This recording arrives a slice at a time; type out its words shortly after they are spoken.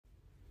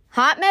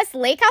Hot Mess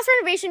Lake House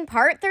Renovation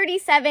Part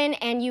 37,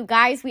 and you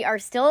guys, we are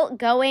still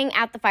going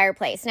at the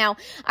fireplace. Now,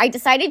 I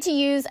decided to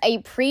use a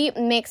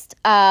pre-mixed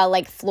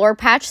floor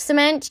patch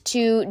cement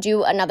to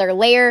do another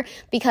layer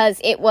because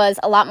it was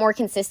a lot more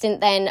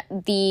consistent than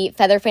the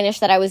feather finish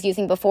that I was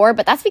using before,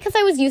 but that's because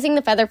I was using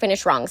the feather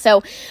finish wrong.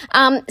 So,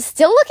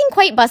 still looking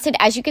quite busted.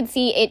 As you can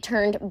see, it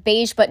turned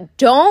beige, but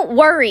don't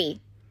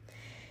worry.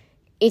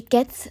 It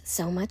gets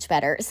so much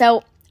better.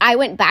 So, I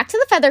went back to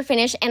the feather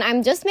finish and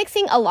I'm just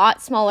mixing a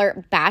lot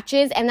smaller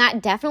batches, and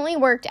that definitely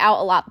worked out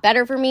a lot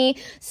better for me.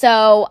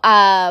 So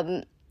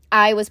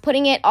I was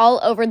putting it all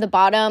over the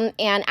bottom,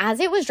 and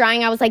as it was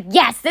drying, I was like,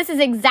 yes, this is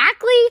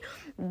exactly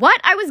what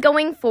I was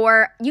going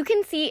for. You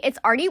can see it's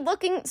already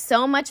looking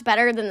so much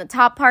better than the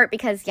top part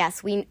because,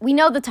 yes, we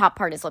know the top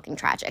part is looking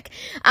tragic.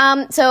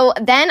 So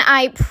then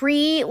I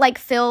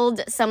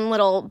filled some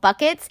little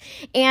buckets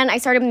and I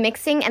started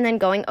mixing and then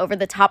going over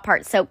the top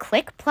part. So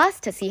click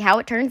plus to see how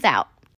it turns out.